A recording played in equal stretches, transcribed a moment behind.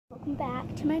welcome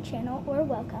back to my channel, or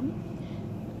welcome.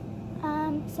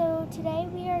 So today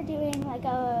we are doing like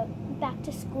a back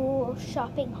to school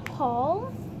shopping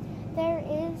haul. There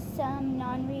is some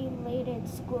non-related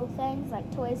school things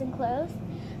like toys and clothes,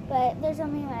 but there's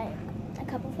only like a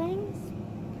couple things.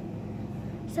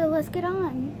 So let's get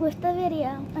on with the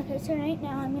video. Okay, so right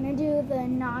now I'm gonna do the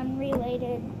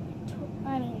non-related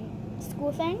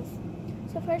school things.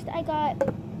 So first I got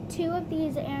 2 of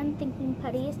these and thinking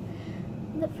putties.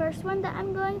 The first one that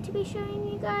I'm going to be showing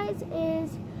you guys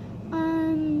is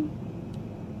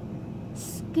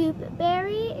Scoop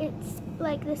Berry. It's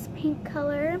like this pink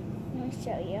color. Let me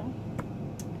show you.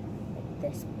 Like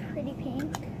this pretty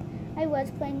pink. I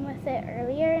was playing with it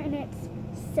earlier and it's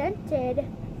scented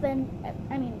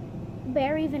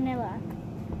berry vanilla.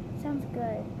 Sounds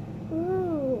good.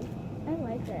 Ooh, I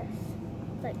like this.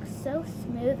 It's like so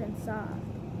smooth and soft.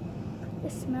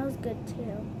 It smells good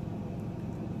too.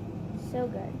 So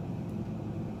good.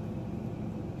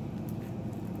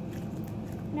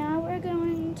 Now we're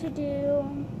going to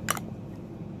do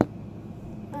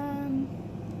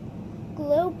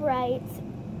Glow Brights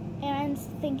and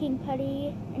Thinking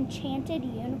Putty Enchanted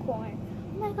Unicorn.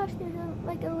 Oh my gosh, there's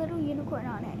like a little unicorn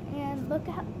on it, and look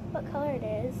at what color it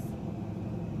is.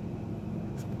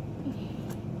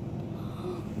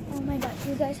 Oh my gosh,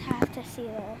 you guys have to see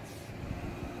this.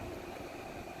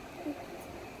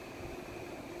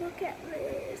 Look at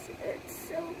this, it's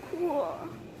so cool.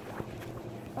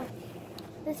 Oh,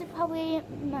 this is probably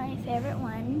my favorite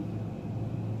one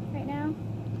right now.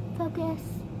 Focus.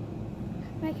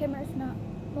 My camera's not,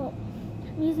 well,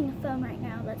 I'm using a phone right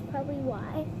now, that's probably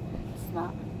why it's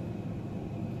not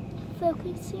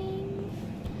focusing.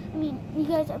 I mean, you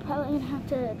guys are probably gonna have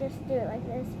to just do it like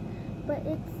this, but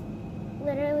it's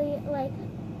literally like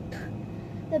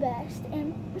the best.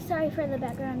 And sorry for the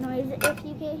background noise if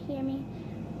you can't hear me.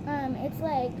 It's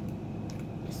like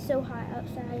so hot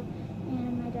outside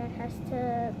and my dad has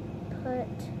to put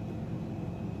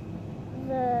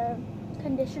the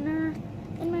conditioner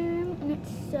in my room and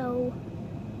it's so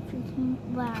freaking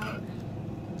loud.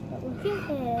 But look at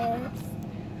this.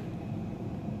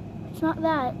 It's not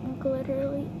that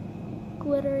glittery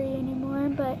anymore,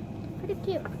 but pretty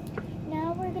cute.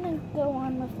 Now we're gonna go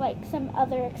on with like some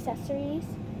other accessories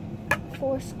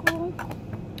for school.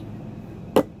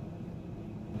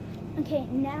 Okay,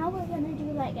 now we're gonna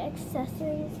do like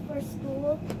accessories for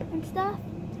school and stuff.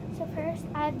 So first,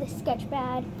 I have this sketch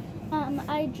pad.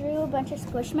 I drew a bunch of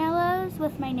squishmallows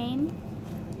with my name,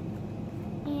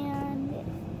 and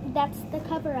that's the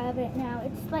cover of it now.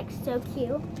 It's like so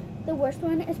cute. The worst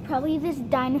one is probably this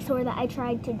dinosaur that I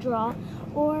tried to draw,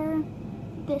 or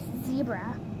this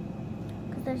zebra,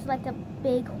 because there's like a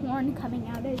big horn coming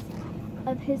out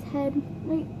of his head.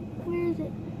 Wait, where is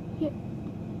it?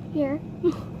 Here.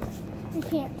 I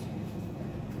can't.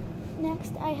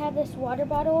 Next, I have this water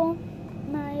bottle.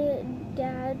 My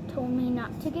dad told me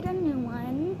not to get a new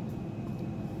one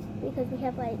because we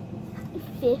have like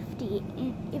 50,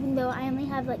 even though I only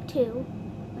have like 2.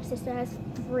 My sister has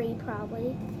 3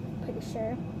 probably, pretty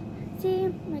sure.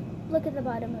 See, like, look at the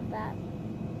bottom of that.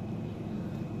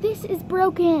 This is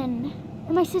broken,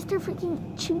 and my sister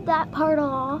freaking chewed that part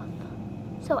off.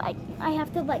 So I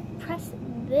have to like press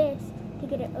this to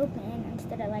get it open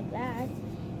instead of like that,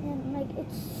 and like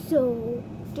it's so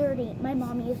dirty. My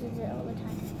mom uses it all the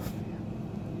time.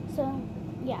 So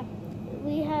yeah,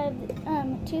 we have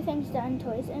 2 things done,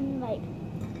 toys and like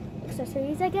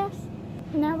accessories, I guess.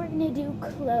 Now we're gonna do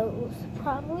clothes,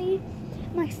 probably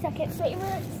my second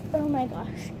favorite. Oh my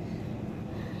gosh.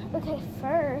 Okay,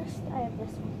 first I have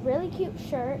this really cute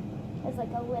shirt. It has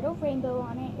like a little rainbow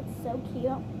on it. It's so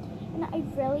cute, and I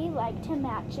really like to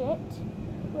match it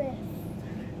with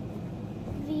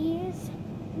these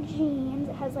jeans.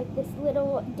 It has like this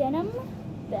little denim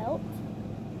belt.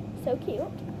 So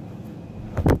cute.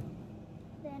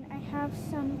 Then I have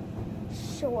some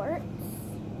shorts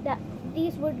that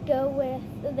these would go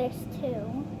with this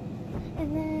too.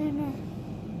 And then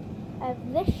I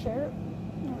have this shirt.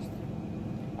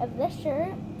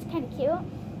 It's kind of cute.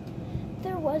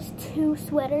 There was 2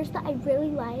 sweaters that I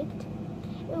really liked.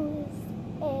 It was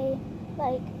a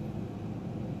like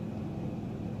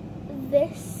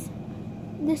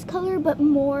this color but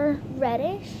more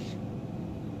reddish.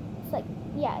 It's like,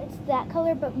 yeah, it's that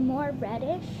color but more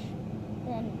reddish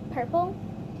than purple,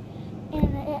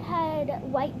 and it had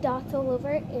white dots all over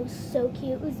it. It was so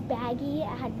cute. It was baggy. It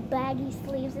had baggy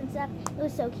sleeves and stuff. It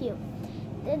was so cute.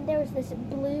 Then there was this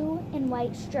blue and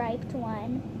white striped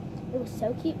one. It was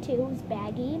so cute too. It was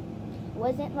baggy. It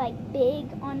wasn't like big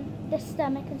on the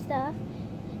stomach and stuff.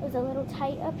 It was a little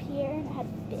tight up here and it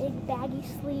had big baggy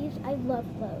sleeves. I love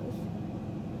those,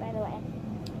 by the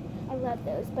I love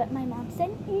those, but my mom said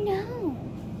no.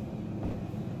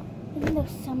 Even though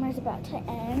summer's about to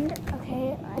end.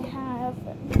 Okay, I have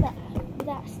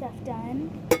that stuff done.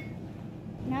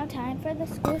 Now time for the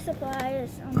school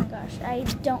supplies. Oh my gosh, I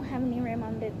don't have any room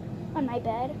on my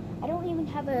bed. I don't even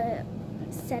have a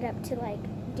setup to like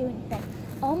do anything.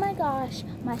 Oh my gosh,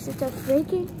 my sister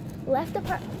freaking left a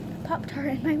Pop-Tart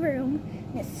in my room.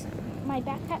 My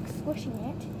backpack's squishing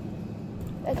it.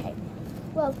 Okay,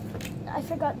 well, I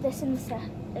forgot this in the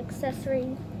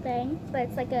accessory thing, but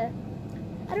it's like a,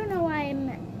 I don't know why am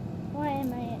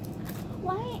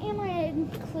I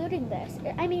including this?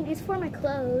 I mean, it's for my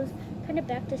clothes, kind of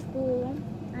back to school,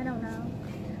 I don't know,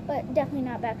 but definitely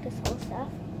not back to school stuff.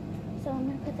 So I'm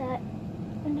gonna put that,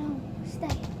 oh no,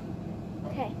 stay.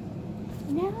 Okay,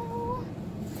 now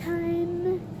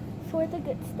time for the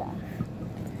good stuff.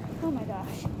 Oh my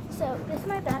gosh. So this is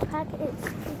my backpack. It's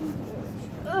freaking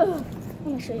huge. Ugh.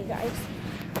 Let me show you guys.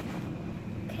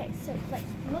 Okay, so like,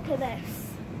 look at this.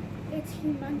 It's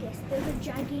humongous. There's a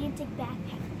gigantic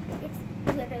backpack. It's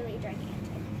literally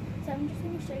gigantic. So I'm just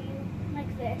gonna show you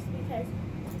like this because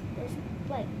there's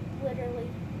like literally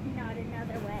not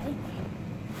another way.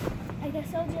 I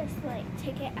guess I'll just like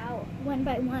take it out one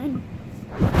by one,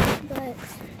 but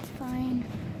it's fine.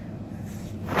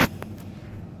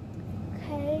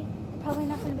 Okay, probably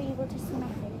not going to be able to see my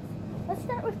face. Let's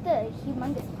start with the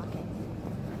humongous pocket.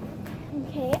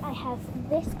 Okay, I have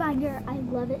this binder. I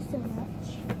love it so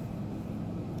much.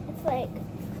 It's like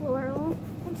floral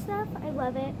and stuff. I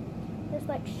love it. There's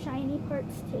like shiny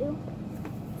parts too.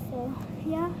 So,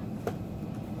 yeah.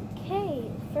 Okay,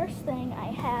 first thing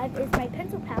I have is my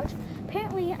pencil pouch.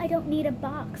 Apparently, I don't need a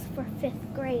box for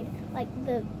 5th grade. Like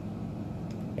the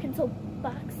pencil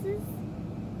boxes.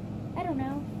 I don't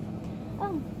know.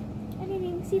 Oh, I didn't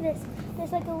even see this.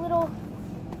 There's like a little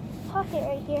pocket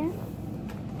right here.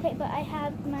 Okay, but I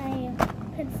have my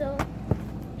pencil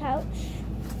pouch.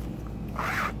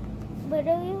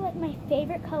 Literally, like my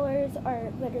favorite colors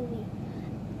are literally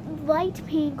light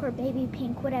pink or baby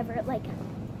pink, whatever. Like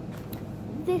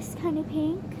this kind of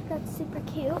pink, that's super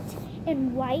cute,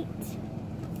 and white,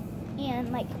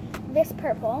 and like this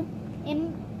purple,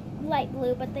 and light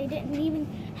blue, but they didn't even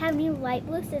have any light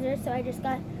blue scissors, so I just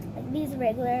got like these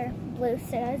regular blue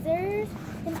scissors,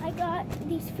 and I got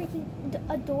these freaking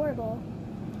adorable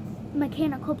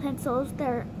mechanical pencils.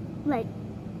 They're like,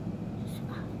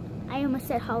 I almost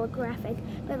said holographic,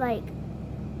 but like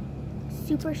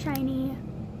super shiny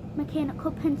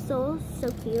mechanical pencils, so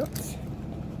cute.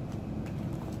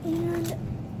 And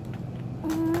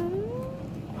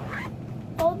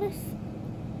all this,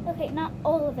 okay, not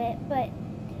all of it, but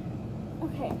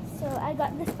okay, so I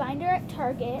got this binder at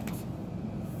Target,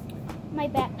 my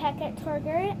backpack at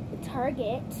Target,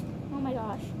 oh my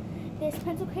gosh, this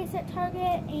pencil case at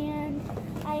Target, and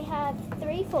I have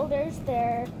 3 folders.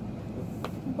 They're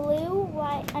blue,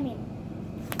 white,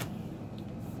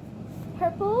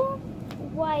 purple,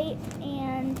 white,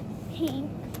 and pink,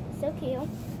 so cute,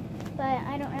 but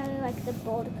I don't really like the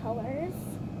bold colors,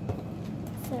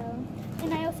 so,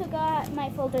 and I also got my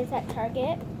folders at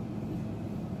Target.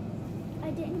 I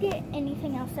didn't get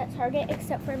anything else at Target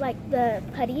except for like the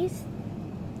putties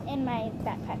in my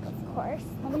backpack, of course.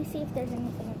 Let me see if there's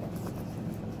anything in this.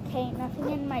 Okay,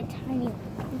 nothing in my tiny,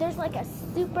 there's like a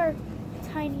super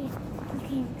tiny, you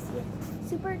can't even see it,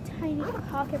 super tiny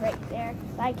pocket right there,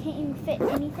 but I can't even fit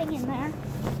anything in there.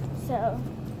 So,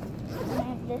 I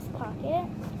have this pocket.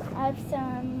 I have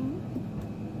some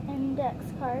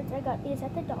index cards. I got these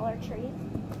at the Dollar Tree.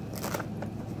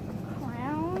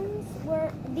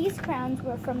 These crowns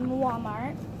were from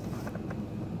Walmart.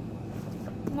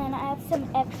 And then I have some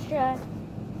extra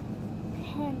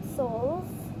pencils.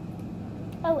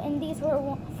 Oh, and these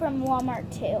were from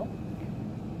Walmart too.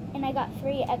 And I got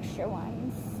 3 extra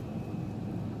ones,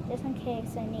 just in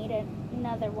case I needed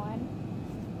another one.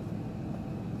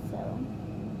 So,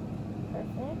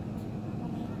 perfect. Let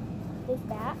me put this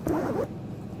back.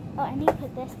 Oh, I need to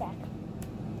put this back.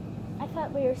 I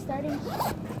thought we were starting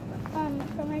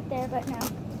from right there, but no.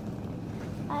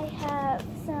 I have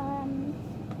some.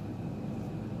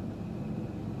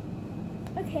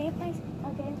 Okay, my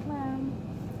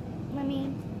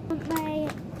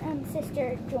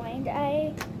sister joined.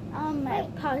 I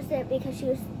paused it because she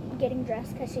was getting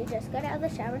dressed because she just got out of the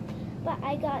shower. But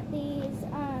I got these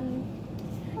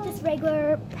just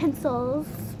regular pencils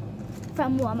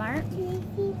from Walmart.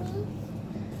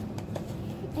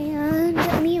 And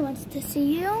Mia wants to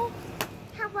see you.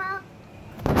 Hello.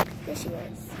 There she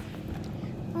is.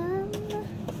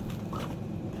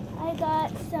 I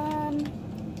got some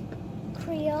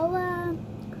Crayola,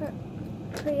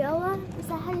 is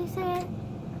that how you say it?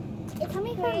 Tell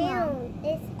me if I'm wrong.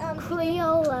 It's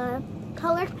Crayola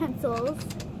colored pencils.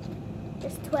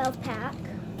 Just 12 pack.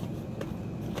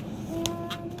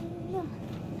 And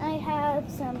I have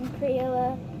some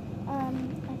Crayola, I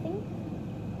think.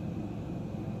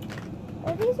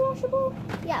 Are these washable?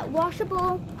 Yeah,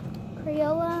 washable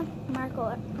Crayola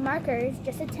markers,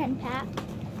 just a 10 pack.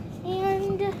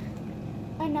 And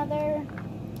another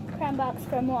crayon box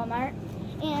from Walmart.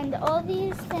 And all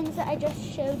these things that I just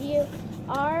showed you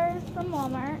are from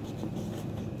Walmart.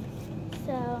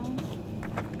 So,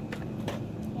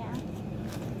 yeah.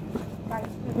 Guys,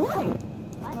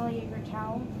 I'll get your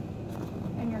towel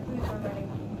and your food's already.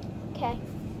 Okay.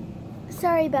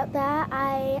 Sorry about that.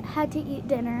 I had to eat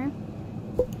dinner.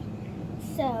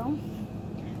 So,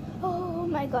 oh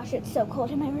my gosh, it's so cold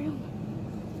in my room.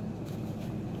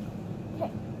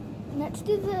 Okay, let's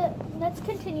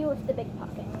continue with the big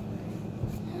pocket.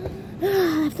 I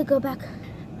have to go back.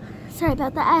 Sorry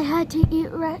about that. I had to eat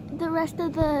the rest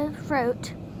of the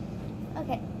fruit.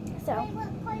 Okay, so.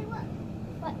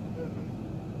 What?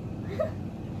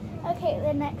 Okay,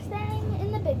 the next thing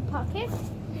in the big pocket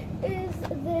is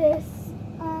this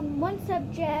one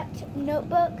subject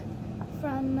notebook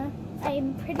from,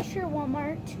 I'm pretty sure,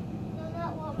 Walmart. No,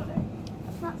 not Walmart.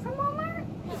 It's not from Walmart?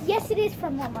 Yes, it is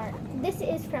from Walmart. This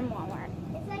is from Walmart.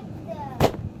 It's like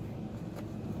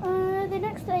The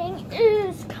next thing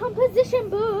is composition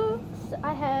books.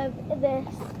 I have this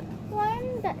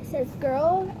one that says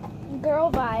Girl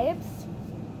Vibes.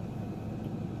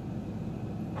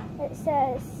 It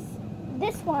says,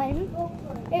 this one,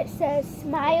 it says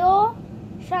Smile,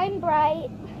 Shine Bright,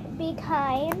 Be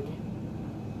Kind.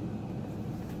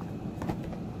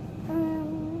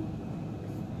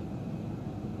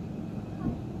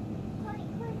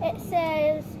 It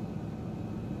says,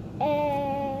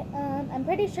 I'm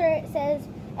pretty sure it says,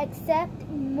 accept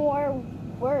more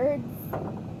words.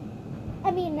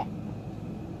 I mean,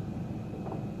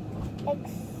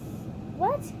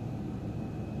 what?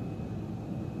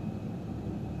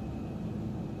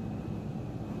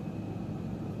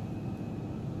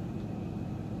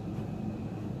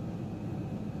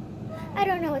 I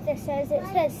don't know what this says. It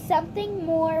says something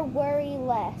more, worry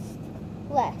less.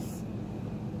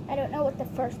 I don't know what the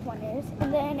first one is.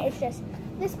 And then it's just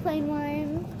this plain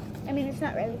one. I mean, it's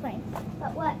not really plain.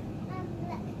 But what?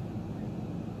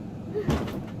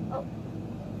 Oh.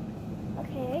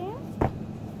 Okay.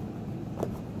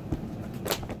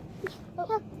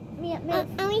 Oh,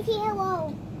 Let me see a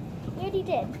wall. You already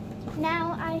did.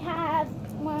 Now I have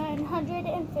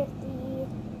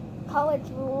 150 college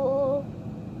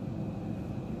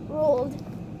ruled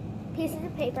pieces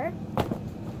of paper.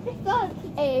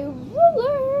 A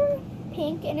ruler,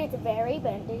 pink, and it's very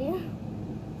bendy.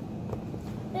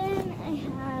 Then I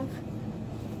have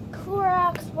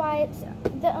Clorox wipes.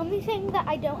 The only thing that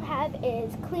I don't have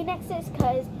is Kleenexes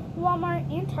because Walmart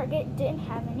and Target didn't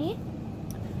have any.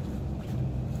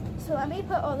 So let me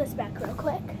put all this back real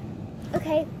quick.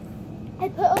 Okay, I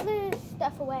put all this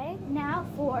stuff away. Now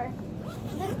for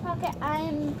this pocket,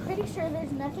 I'm pretty sure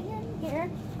there's nothing in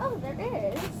here. Oh, there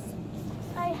is.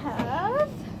 I have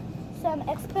some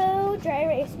Expo dry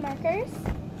erase markers,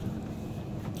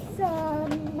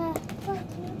 some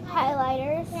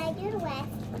highlighters, Can I do the rest?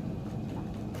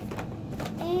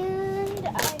 and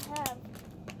I have,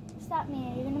 stop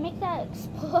me, you're gonna make that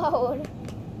explode.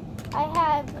 I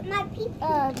have, My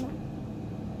pee-pee.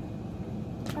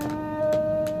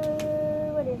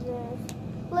 what is this?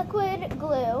 Liquid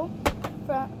glue.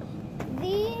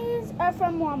 These are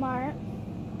from Walmart,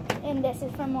 and this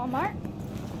is from Walmart.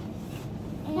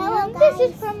 And Hello, this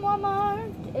is guys. from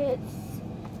Walmart.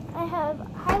 I have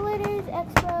highlighters,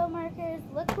 Expo markers,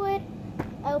 liquid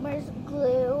Elmer's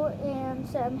glue, and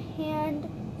some hand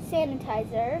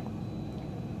sanitizer.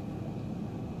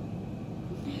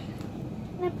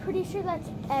 And I'm pretty sure that's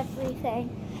everything.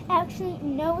 Actually,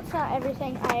 no, it's not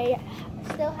everything. I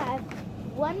still have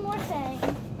one more thing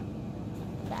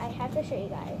that I have to show you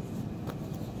guys.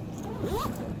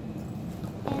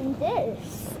 And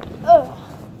this,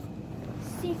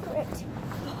 secret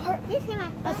part. This is my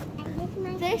phone, and this is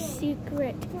my This phone.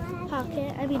 secret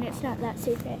pocket, I mean, it's not that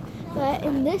secret, but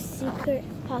in this secret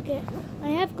pocket, I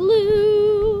have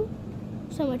glue.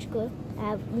 So much glue. I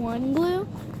have 1 glue,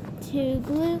 2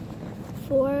 glue,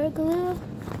 4 glue,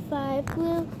 5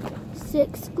 glue,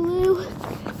 6 glue,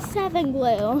 7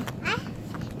 glue.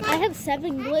 I have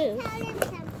 7 glues. Tell them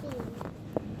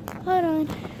something. Hold on.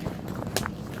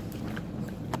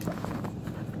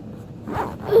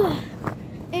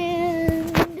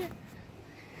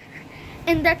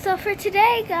 And that's all for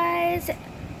today, guys.